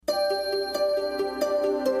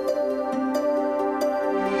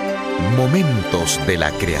Momentos de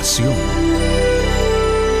la creación.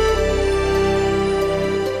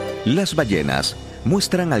 Las ballenas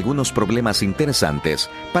muestran algunos problemas interesantes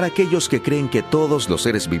para aquellos que creen que todos los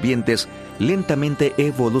seres vivientes lentamente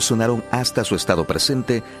evolucionaron hasta su estado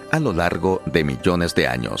presente a lo largo de millones de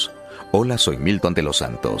años. Hola, soy Milton de los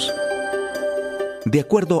Santos. De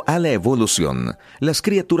acuerdo a la evolución, las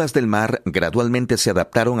criaturas del mar gradualmente se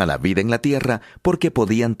adaptaron a la vida en la tierra porque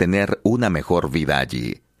podían tener una mejor vida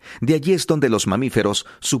allí. De allí es donde los mamíferos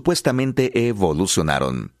supuestamente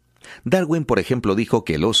evolucionaron. Darwin, por ejemplo, dijo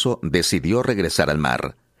que el oso decidió regresar al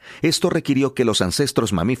mar. Esto requirió que los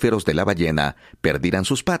ancestros mamíferos de la ballena perdieran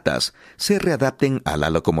sus patas, se readapten a la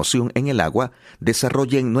locomoción en el agua,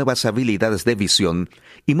 desarrollen nuevas habilidades de visión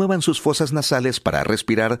y muevan sus fosas nasales para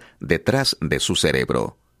respirar detrás de su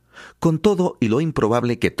cerebro. Con todo y lo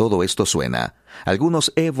improbable que todo esto suena,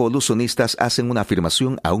 algunos evolucionistas hacen una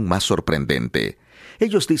afirmación aún más sorprendente.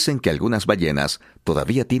 Ellos dicen que algunas ballenas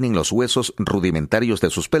todavía tienen los huesos rudimentarios de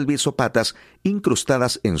sus pelvis o patas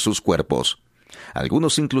incrustadas en sus cuerpos.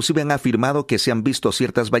 Algunos inclusive han afirmado que se han visto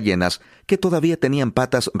ciertas ballenas que todavía tenían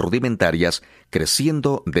patas rudimentarias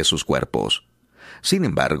creciendo de sus cuerpos. Sin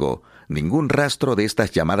embargo, ningún rastro de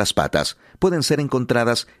estas llamadas patas pueden ser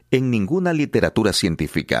encontradas en ninguna literatura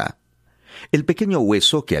científica. El pequeño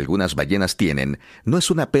hueso que algunas ballenas tienen no es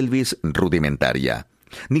una pelvis rudimentaria.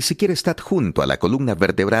 Ni siquiera está adjunto a la columna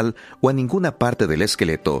vertebral o a ninguna parte del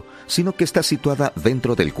esqueleto, sino que está situada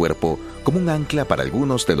dentro del cuerpo como un ancla para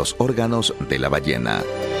algunos de los órganos de la ballena.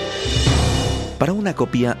 Para una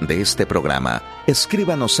copia de este programa,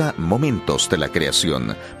 escríbanos a Momentos de la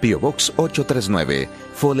Creación, P.O. Box 839,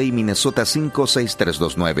 Foley, Minnesota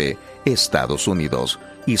 56329, Estados Unidos,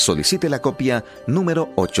 y solicite la copia número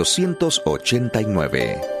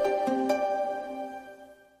 889.